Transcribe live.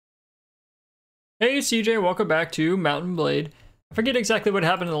Hey CJ, welcome back to Mountain Blade. I forget exactly what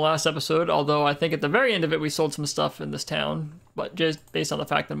happened in the last episode, although I think at the very end of it we sold some stuff in this town, but just based on the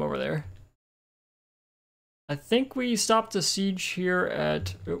fact that I'm over there. I think we stopped the siege here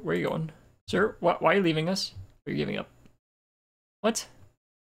at... Oh, where are you going? Sir, why are you leaving us? Are you giving up? What?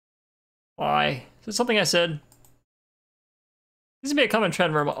 Why? Is it something I said? This is be a common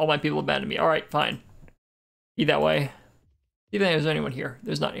trend where all my people abandon me. Alright, fine. Be that way. Do you think there's anyone here?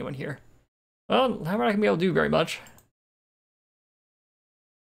 There's not anyone here. Well, how am I not gonna be able to do very much?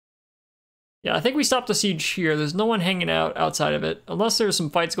 Yeah, I think we stopped the siege here. There's no one hanging out outside of it, unless there's some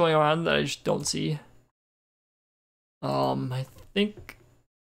fights going on that I just don't see. I think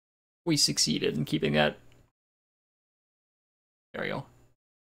we succeeded in keeping that. There we go.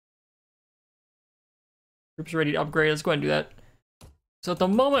 Troops ready to upgrade. Let's go ahead and do that. So at the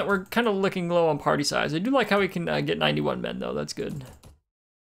moment, we're kind of looking low on party size. I do like how we can get 91 men, though. That's good.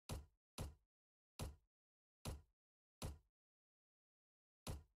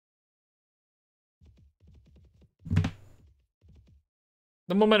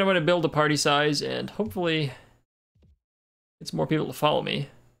 The moment I want to build a party size and hopefully it's more people to follow me.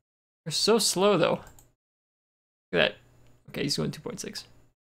 They're so slow though. Look at that. Okay, he's going 2.6.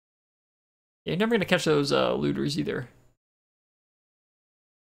 Yeah, you're never gonna catch those looters either.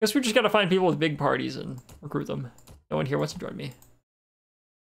 Guess we just gotta find people with big parties and recruit them. No one here wants to join me.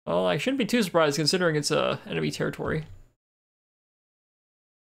 Well, I shouldn't be too surprised considering it's enemy territory.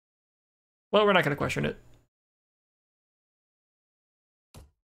 Well, we're not gonna question it.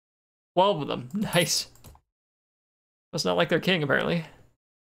 12 of them. Nice. Must not like their king, apparently.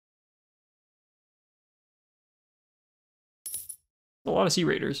 A lot of sea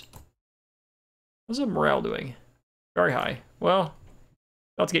raiders. How's the morale doing? Very high. Well,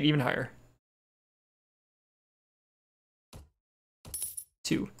 about to get even higher.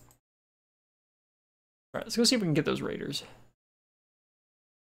 2. Alright, let's go see if we can get those raiders.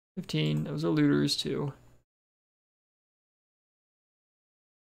 15. Those are looters, too.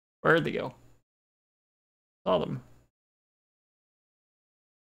 Where'd they go? Saw them.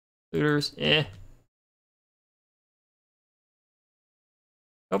 Looters, eh.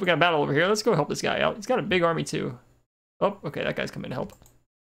 Oh, we got a battle over here. Let's go help this guy out. He's got a big army too. Oh, okay, that guy's coming to help.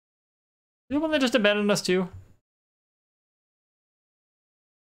 The one that just abandoned us too?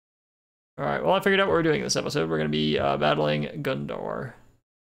 Alright, well I figured out what we're doing in this episode. We're gonna be battling Gundar,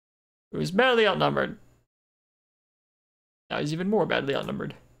 who's badly outnumbered. Now he's even more badly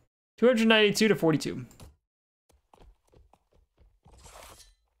outnumbered. 292 to 42.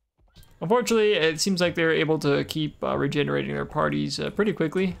 Unfortunately, it seems like they're able to keep regenerating their parties pretty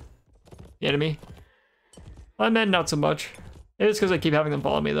quickly. The enemy. My men, not so much. Maybe it's because I keep having them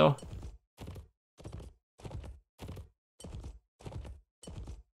follow me, though.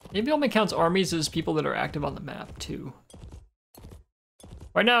 Maybe only counts armies as people that are active on the map, too.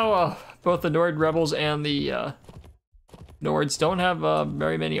 Right now, both the Nord rebels and the Nords don't have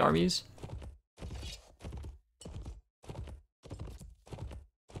very many armies.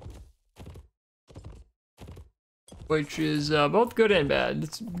 Which is both good and bad.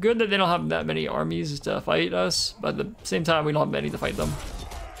 It's good that they don't have that many armies to fight us, but at the same time we don't have many to fight them.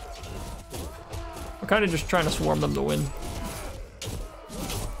 We're kind of just trying to swarm them to win.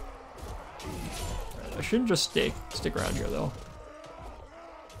 I shouldn't just stick around here though.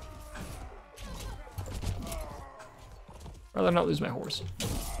 Rather not lose my horse.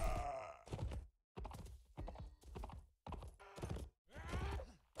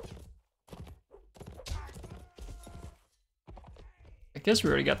 I guess we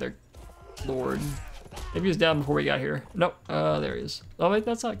already got their lord. Maybe he was down before we got here. Nope, there he is. Oh wait,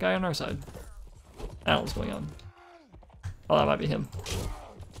 that's that guy on our side. I don't know what's going on. Oh, that might be him.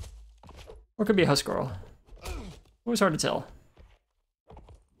 Or it could be a Huskarl. Always hard to tell.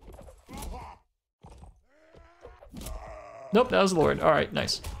 Nope, that was the lord. Alright,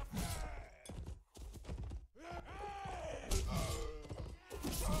 nice.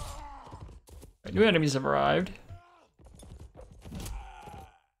 Right, new enemies have arrived.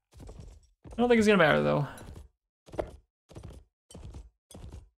 I don't think it's gonna matter though.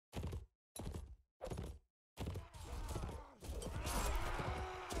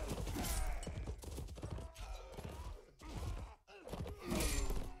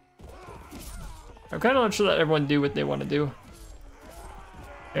 I'm kind of not sure that everyone do what they want to do.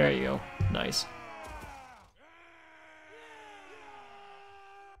 There you go. Nice. Is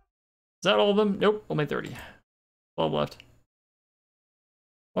that all of them? Nope, only 30. 12 left.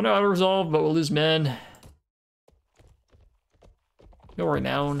 Well, no, auto-resolve, but we'll lose men. No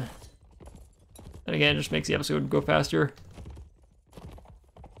renown. And again, it just makes the episode go faster.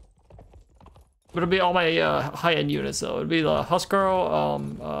 But it'll be all my high-end units, though. It'll be the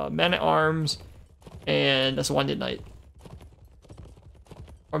Huskarl, Man-at-Arms, and a Swan Knight.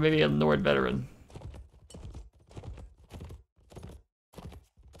 Or maybe a Nord veteran.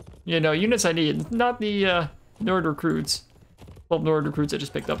 You know, units I need, not the Nord recruits. 12 Nord recruits I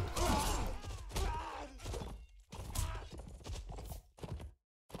just picked up.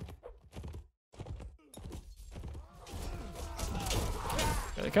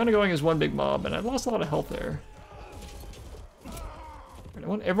 They're kind of going as one big mob, and I lost a lot of health there. I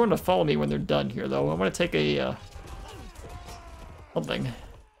want everyone to follow me when they're done here, though. I want to take a something.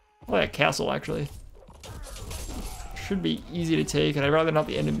 Probably a castle, actually. Should be easy to take, and I'd rather not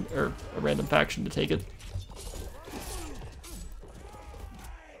the enemy or a random faction to take it.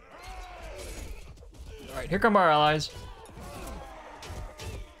 All right, here come our allies.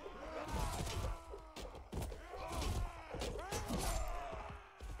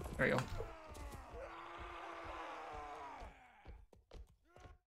 There you go.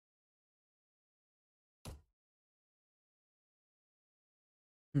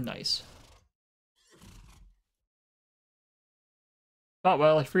 Nice. Oh,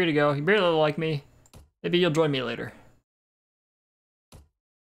 well, free to go. You barely like me. Maybe you'll join me later.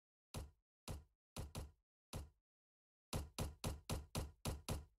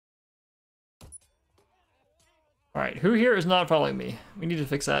 Alright, who here is not following me? We need to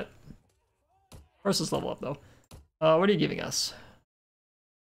fix that. First, let's level up, though. What are you giving us?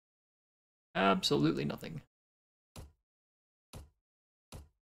 Absolutely nothing.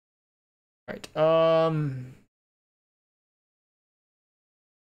 Alright,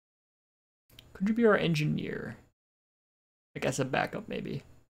 could you be our engineer? I guess a backup, maybe.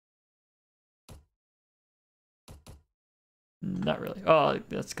 Not really. Oh,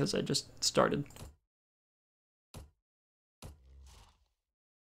 that's because I just started.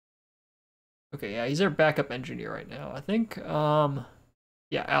 Okay, yeah, he's our backup engineer right now. I think,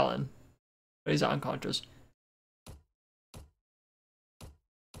 yeah, Alan. But he's unconscious.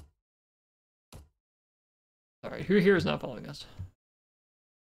 Alright, who here is not following us?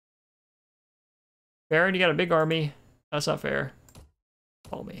 Baron, you got a big army. That's not fair.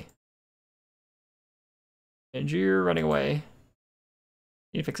 Follow me. And you're running away.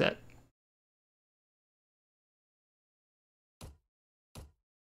 You need to fix that.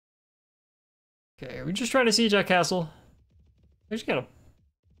 Okay, are we just trying to siege that castle? We just got a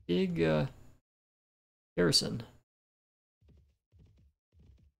big garrison.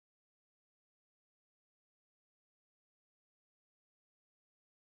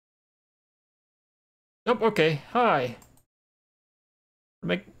 Nope, okay. Hi.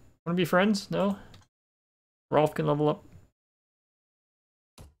 Want to be friends? No? Rolf can level up.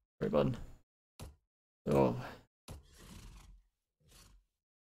 Sorry, bud. Oh.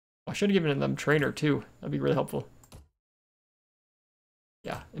 I should have given them trainer too. That'd be really helpful.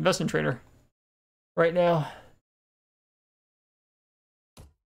 Yeah, invest in trainer. Right now.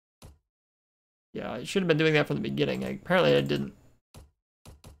 Yeah, I should have been doing that from the beginning. Apparently I didn't.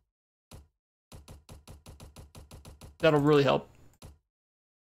 That'll really help.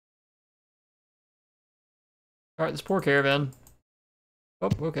 Alright, this poor caravan.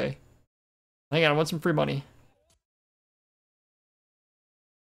 Oh, okay. Hang on, I want some free money.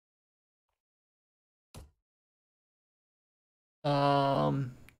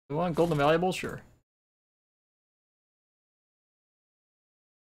 Do we want gold and valuables? Sure.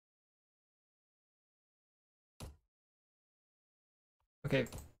 Okay.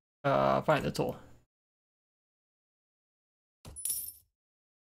 Fine, that's all.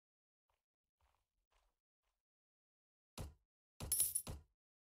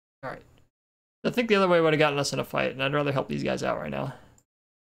 Alright. I think the other way would have gotten us in a fight, and I'd rather help these guys out right now.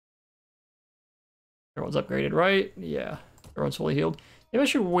 Everyone's upgraded, right? Yeah. Everyone's fully healed. Maybe I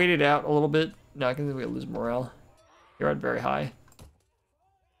should wait it out a little bit. No, I think we'll lose morale. You're at very high.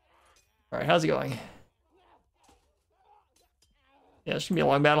 Alright, how's it going? Yeah, it's gonna be a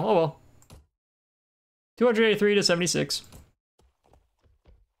long battle. Oh well. 283 to 76.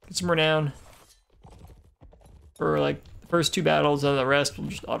 Get some renown. For like the first two battles, and the rest will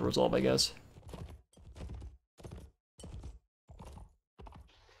just auto-resolve, I guess.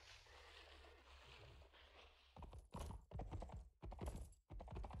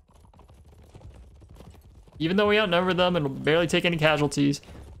 Even though we outnumber them and will barely take any casualties.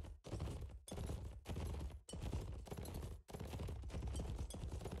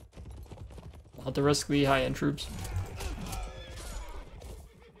 We'll have to risk the high-end troops.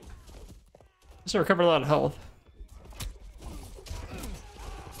 Just recovered a lot of health.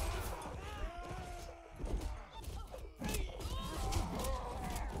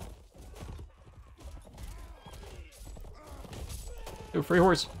 Ooh, free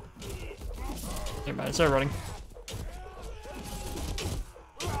horse. Never mind, start running.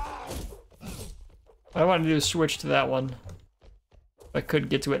 What I want to do is switch to that one. If I could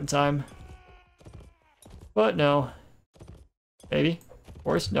get to it in time. But no. Maybe.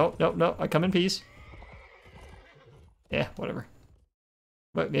 Horse? Nope, nope, nope. I come in peace. Yeah, whatever.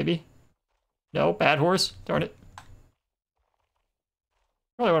 But maybe. No, bad horse. Darn it.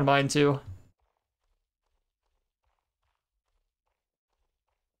 Probably one of mine too.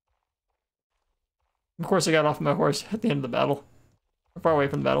 Of course I got off my horse at the end of the battle. We're far away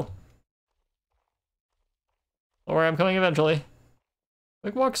from the battle. Don't worry, I'm coming eventually.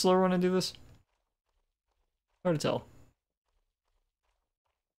 Like, walk slower when I do this. Hard to tell.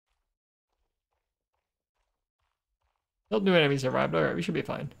 No new enemies arrived. Alright, we should be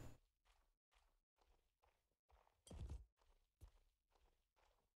fine.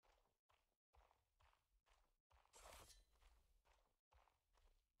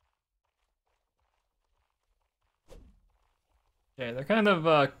 Okay, they're kind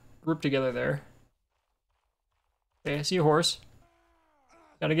of grouped together there. Okay, I see a horse.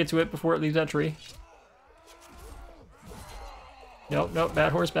 Gotta get to it before it leaves that tree. Nope, nope,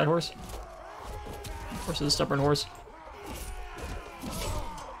 bad horse, bad horse. Horse is a stubborn horse.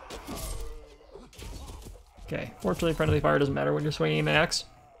 Okay, fortunately friendly fire doesn't matter when you're swinging an axe.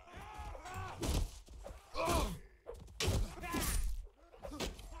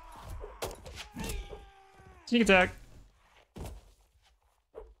 Sneak attack.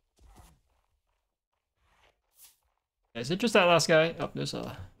 Is it just that last guy? Oh, there's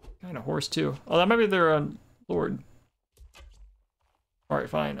a kind of horse too. Oh, that might be their lord. Alright,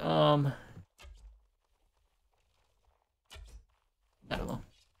 fine. I don't know.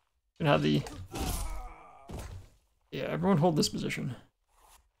 Gonna have the... Yeah, everyone hold this position.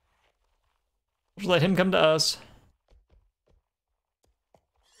 Just let him come to us.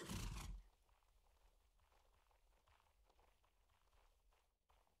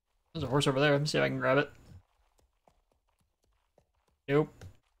 There's a horse over there. Let me see if I can grab it. Nope.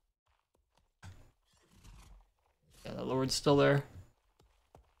 Yeah, the lord's still there.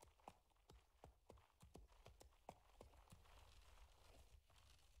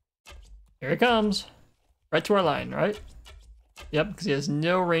 Here he comes. Right to our line, right? Yep, because he has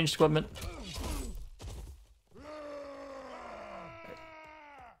no ranged equipment.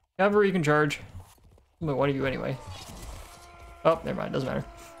 However, you can charge. Only one of you anyway. Oh, never mind, doesn't matter.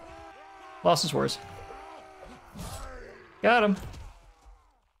 Lost his horse. Got him.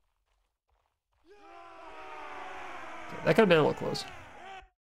 Okay, that could have been a little close.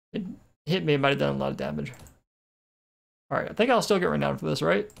 It hit me, it might have done a lot of damage. Alright, I think I'll still get renowned for this,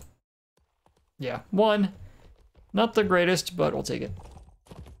 right? Yeah, 1. Not the greatest, but we'll take it.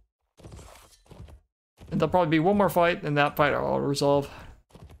 And there'll probably be one more fight, and that fight I'll resolve.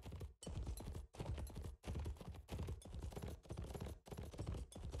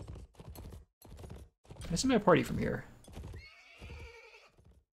 I see my party from here.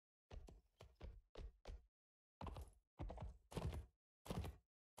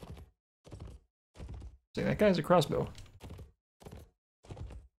 See, that guy has a crossbow.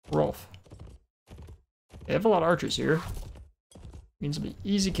 Rolf. They have a lot of archers here. Means it'll be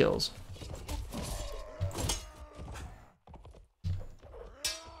easy kills.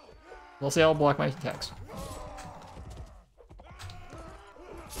 They'll say I'll block my attacks.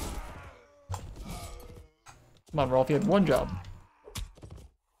 Come on, Rolf, you had one job.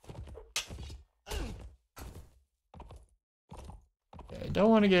 Okay, don't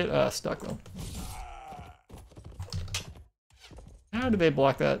want to get stuck though. How do they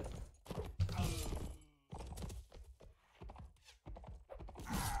block that?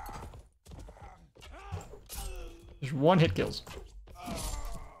 There's one hit kills.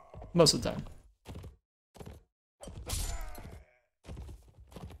 Most of the time.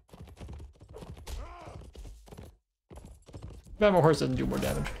 But my horse doesn't do more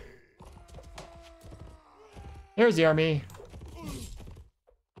damage. Here's the army.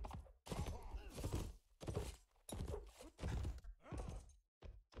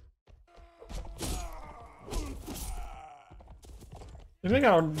 I think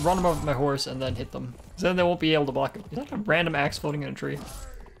I'll run them over with my horse and then hit them. Because then they won't be able to block it. Is that a random axe floating in a tree?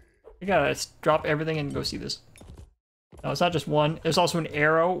 You gotta drop everything and go see this. No, it's not just one. There's also an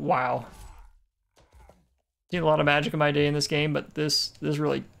arrow. Wow. Seen a lot of magic in my day in this game, but this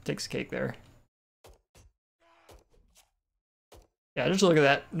really takes cake there. Yeah, just look at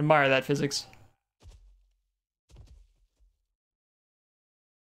that. Admire that physics.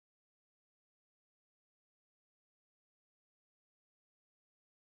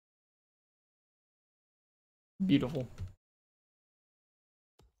 Beautiful.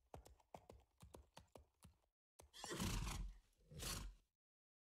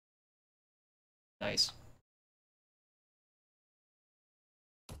 Nice.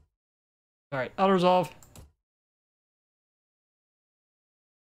 Alright, auto resolve.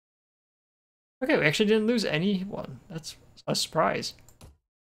 Okay, we actually didn't lose anyone. That's a surprise.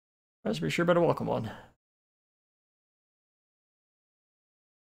 I was pretty sure better welcome one.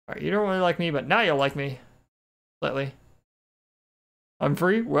 Alright, you don't really like me, but now you'll like me. Slightly. I'm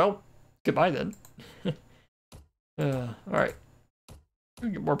free? Well, goodbye then. Alright. We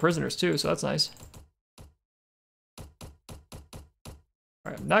can get more prisoners too, so that's nice.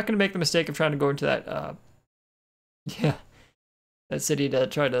 Alright, I'm not gonna make the mistake of trying to go into that, yeah, that city to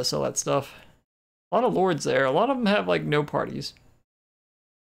try to sell that stuff. A lot of lords there. A lot of them have, like, no parties.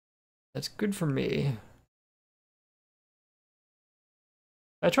 That's good for me.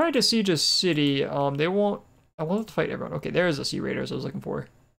 I tried to siege a city. They won't... I won't have to fight everyone. Okay, there's the Sea Raiders I was looking for.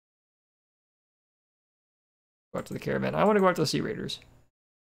 Go out to the caravan. I want to go out to the Sea Raiders.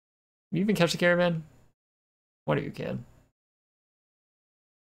 Can you even catch the caravan? One of you can.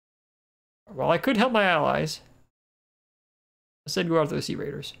 Well, I could help my allies. I said go out to the Sea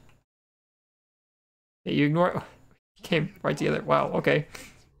Raiders. Yeah, you ignore... Came right together. Wow, okay.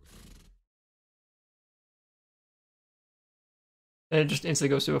 And it just instantly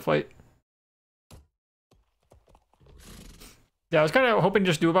goes to a fight. Yeah, I was kind of hoping to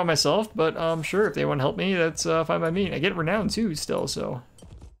just do it by myself, but sure, if they want to help me, that's fine by me. I get renown too, still, so...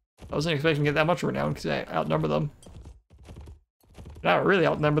 I wasn't expecting to get that much renown, because I outnumber them. And I really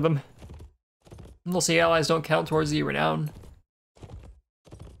outnumber them. We'll see, allies don't count towards the renown.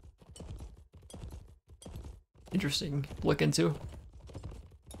 Interesting to look into.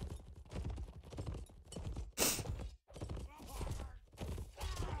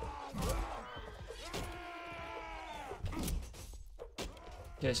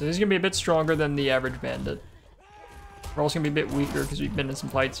 Okay, so this is gonna be a bit stronger than the average bandit. We're also gonna be a bit weaker because we've been in some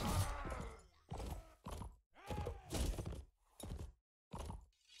fights.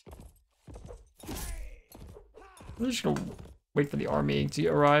 I'm just gonna wait for the army to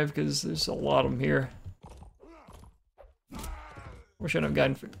arrive because there's a lot of them here. We shouldn't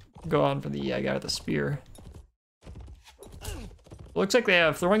have gone for the guy with the spear. Looks like they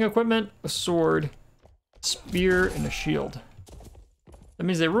have throwing equipment, a sword, spear, and a shield. That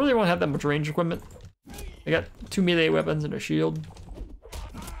means they really won't have that much range equipment. They got 2 melee weapons and a shield.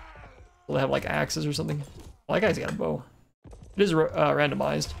 Will they have like axes or something? Well, that guy's got a bow. It is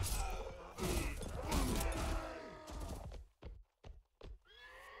randomized.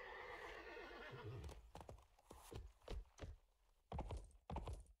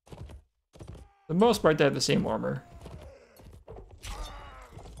 For the most part, they have the same armor.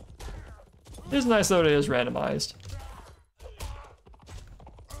 It is nice though it is randomized.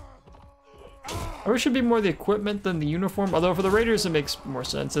 I wish it'd be more the equipment than the uniform, although for the raiders it makes more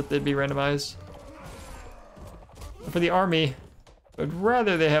sense that they'd be randomized. But for the army, I'd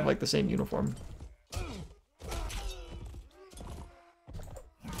rather they have like the same uniform.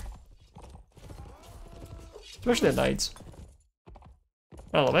 Especially the knights.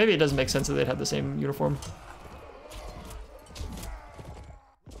 I don't know, maybe it doesn't make sense that they'd have the same uniform.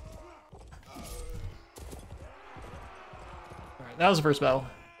 Alright, that was the first battle.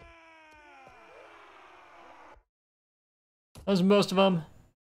 That was most of them.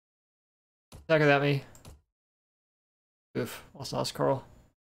 Attack at me. Oof, lost house, Carl.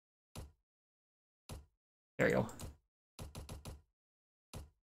 There you go.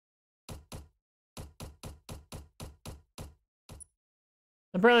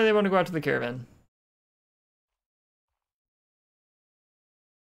 Apparently they want to go out to the caravan.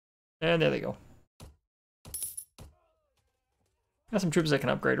 And there they go. Got some troops that can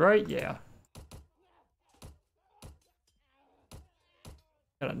upgrade, right? Yeah.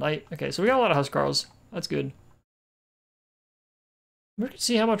 Got a knight. Okay, so we got a lot of housecarls. That's good. We can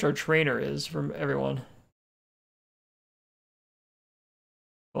see how much our trainer is from everyone.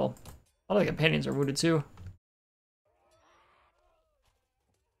 Well, a lot of the companions are wounded too.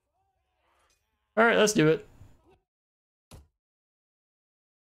 Alright, let's do it.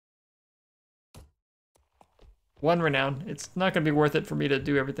 One renown. It's not going to be worth it for me to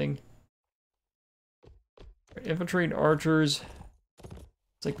do everything. Infantry and archers.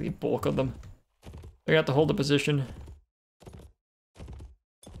 It's like the bulk of them. They have to hold the position.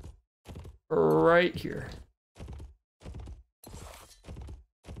 Right here.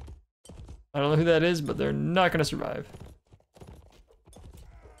 I don't know who that is, but they're not going to survive.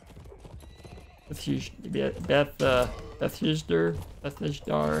 Bethishdar. I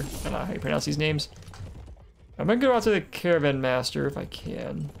don't know how you pronounce these names. I'm gonna go out to the caravan master if I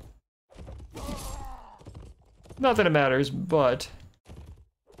can. Not that it matters, but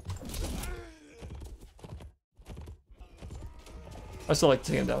I still like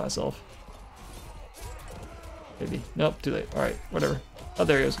to take him down myself. Maybe. Nope, too late. Alright, whatever. Oh,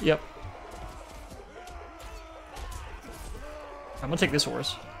 there he is. Yep. I'm gonna take this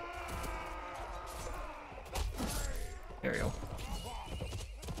horse. There we go.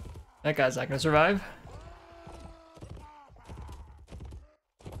 That guy's not gonna survive.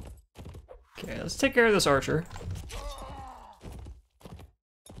 Okay, let's take care of this archer.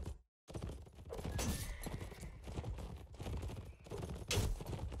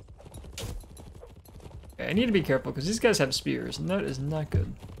 Okay, I need to be careful because these guys have spears, and that is not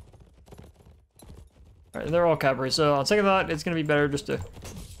good. Alright, they're all cavalry, so on second thought, it's gonna be better just to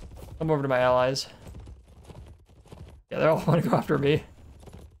come over to my allies. Yeah, they all want to go after me.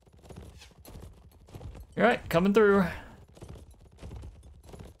 Alright, coming through.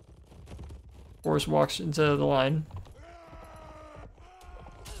 Horse walks into the line.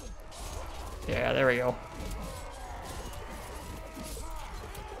 Yeah, there we go.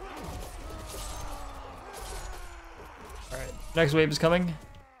 Alright, next wave is coming.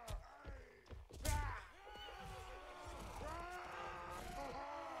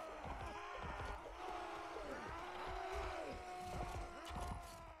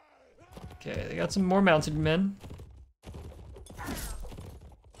 Okay, they got some more mounted men.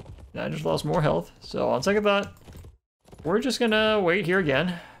 I just lost more health, so on second thought, we're just gonna wait here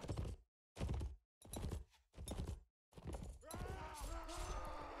again.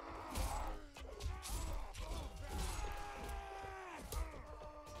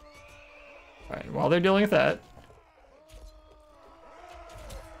 Alright, while they're dealing with that.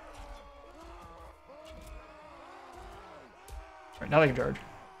 Alright, now they can charge.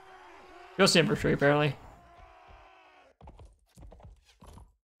 Just infantry, apparently.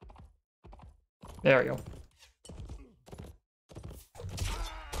 There we go.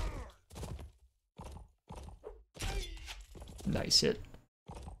 Nice hit.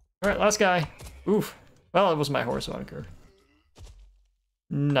 Alright, last guy. Oof. Well, it was my horse, so I don't care.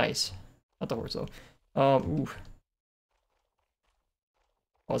 Nice. Not the horse, though. Oof.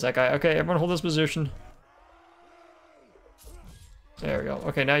 Oh, is that guy? Okay, everyone hold this position. There we go.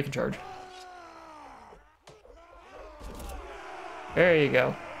 Okay, now you can charge. There you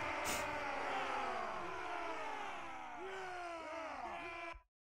go.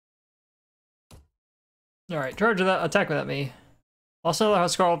 Alright, charge with that, attack without me. Also,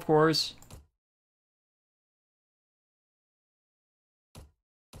 has Scarl, of course.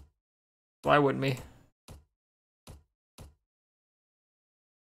 Why wouldn't we?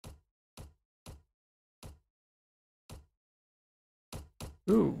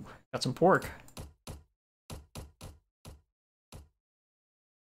 Ooh, got some pork.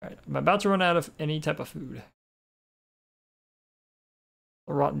 Alright, I'm about to run out of any type of food.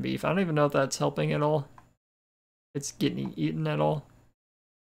 A rotten beef. I don't even know if that's helping at all. It's getting eaten at all.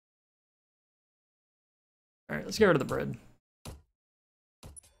 Alright, let's get rid of the bread.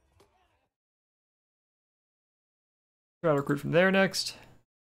 Try to recruit from there next.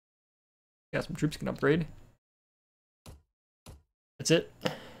 Got some troops can upgrade. That's it.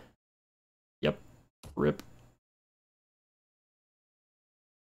 Yep. RIP.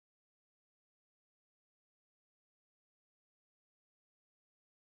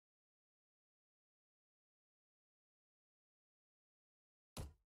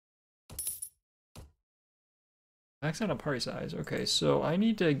 Max out on party size. Okay, so I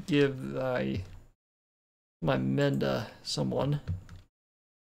need to give my men to someone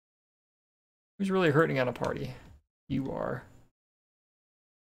who's really hurting on a party. You are.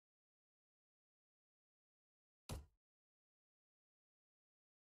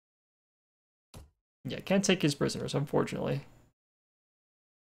 Yeah, can't take his prisoners, unfortunately.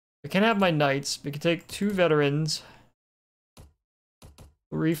 We can have my knights. We can take 2 veterans,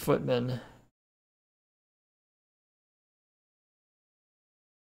 3 footmen.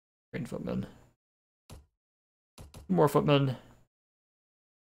 Trained footmen. More footmen.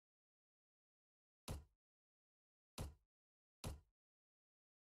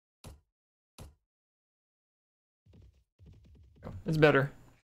 It's better.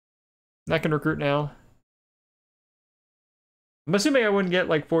 I can recruit now. I'm assuming I wouldn't get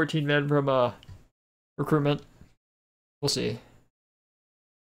like 14 men from recruitment. We'll see.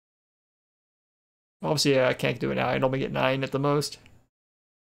 Obviously, I can't do it now. I'd only get 9 at the most.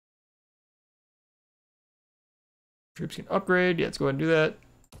 Troops can upgrade. Yeah, let's go ahead and do that.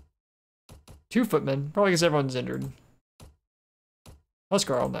 2 footmen. Probably because everyone's injured. Plus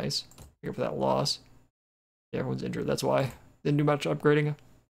Carl, nice. Here for that loss. Yeah, everyone's injured, that's why. Didn't do much upgrading.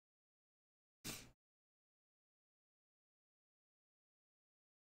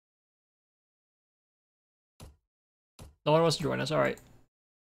 No one wants to join us. All right.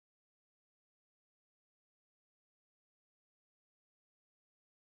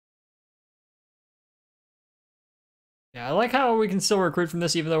 Yeah, I like how we can still recruit from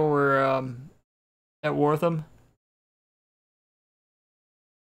this even though we're at war with them.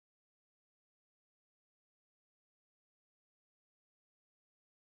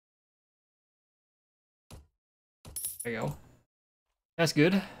 There you go. That's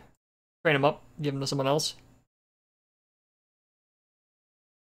good. Train him up, give him to someone else.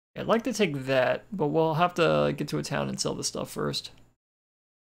 Yeah, I'd like to take that, but we'll have to get to a town and sell this stuff first.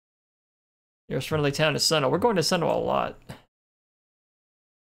 Nearest friendly town is Sentinel. We're going to Sentinel a lot.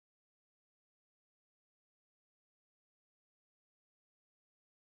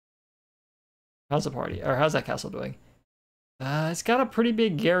 How's the party? Or how's that castle doing? It's got a pretty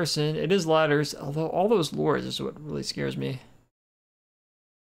big garrison. It is ladders, although all those lords is what really scares me.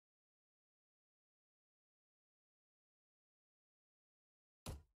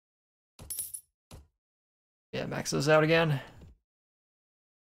 Yeah, max those out again.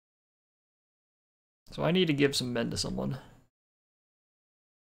 So I need to give some men to someone.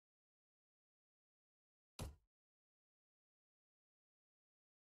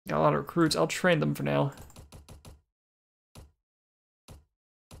 Got a lot of recruits. I'll train them for now.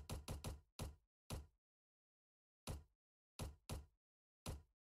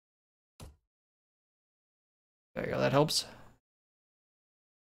 There you go, that helps.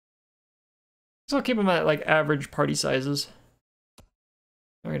 So I'll keep them at like average party sizes.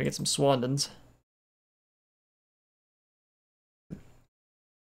 I'm gonna get some Swandons.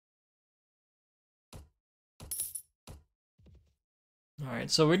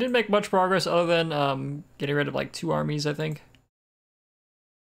 Alright, so we didn't make much progress other than getting rid of like 2 armies, I think.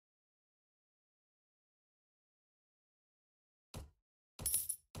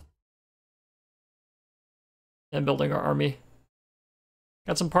 And building our army.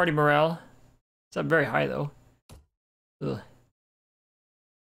 Got some party morale. It's not very high though. Ugh.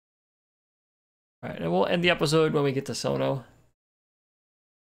 Alright, and we'll end the episode when we get to Sono. I'm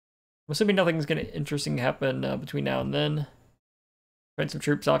assuming nothing's gonna interesting happen between now and then. Train some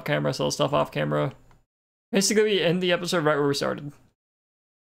troops off camera, sell stuff off camera. Basically, we end the episode right where we started.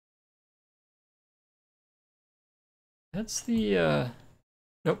 That's the,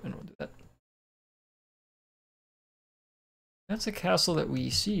 nope, I don't want to do that. That's a castle that we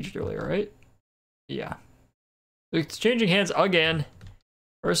sieged earlier, right? Yeah. It's changing hands again.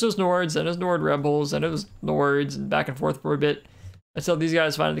 First it was Nords, then it was Nord Rebels, then it was Nords, and back and forth for a bit. Until these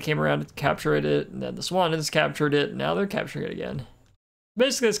guys finally came around and captured it, and then the Swannons captured it, and now they're capturing it again.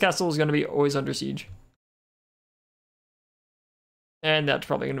 Basically, this castle is going to be always under siege. And that's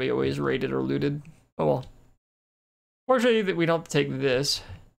probably going to be always raided or looted. Oh well. Fortunately, we don't have to take this.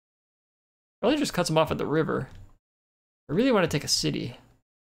 Probably just cuts them off at the river. I really want to take a city.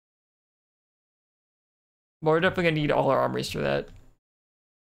 But we're definitely going to need all our armies for that.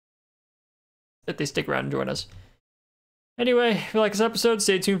 If they stick around and join us. Anyway, if you like this episode,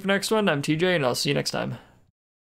 stay tuned for next one. I'm TJ, and I'll see you next time.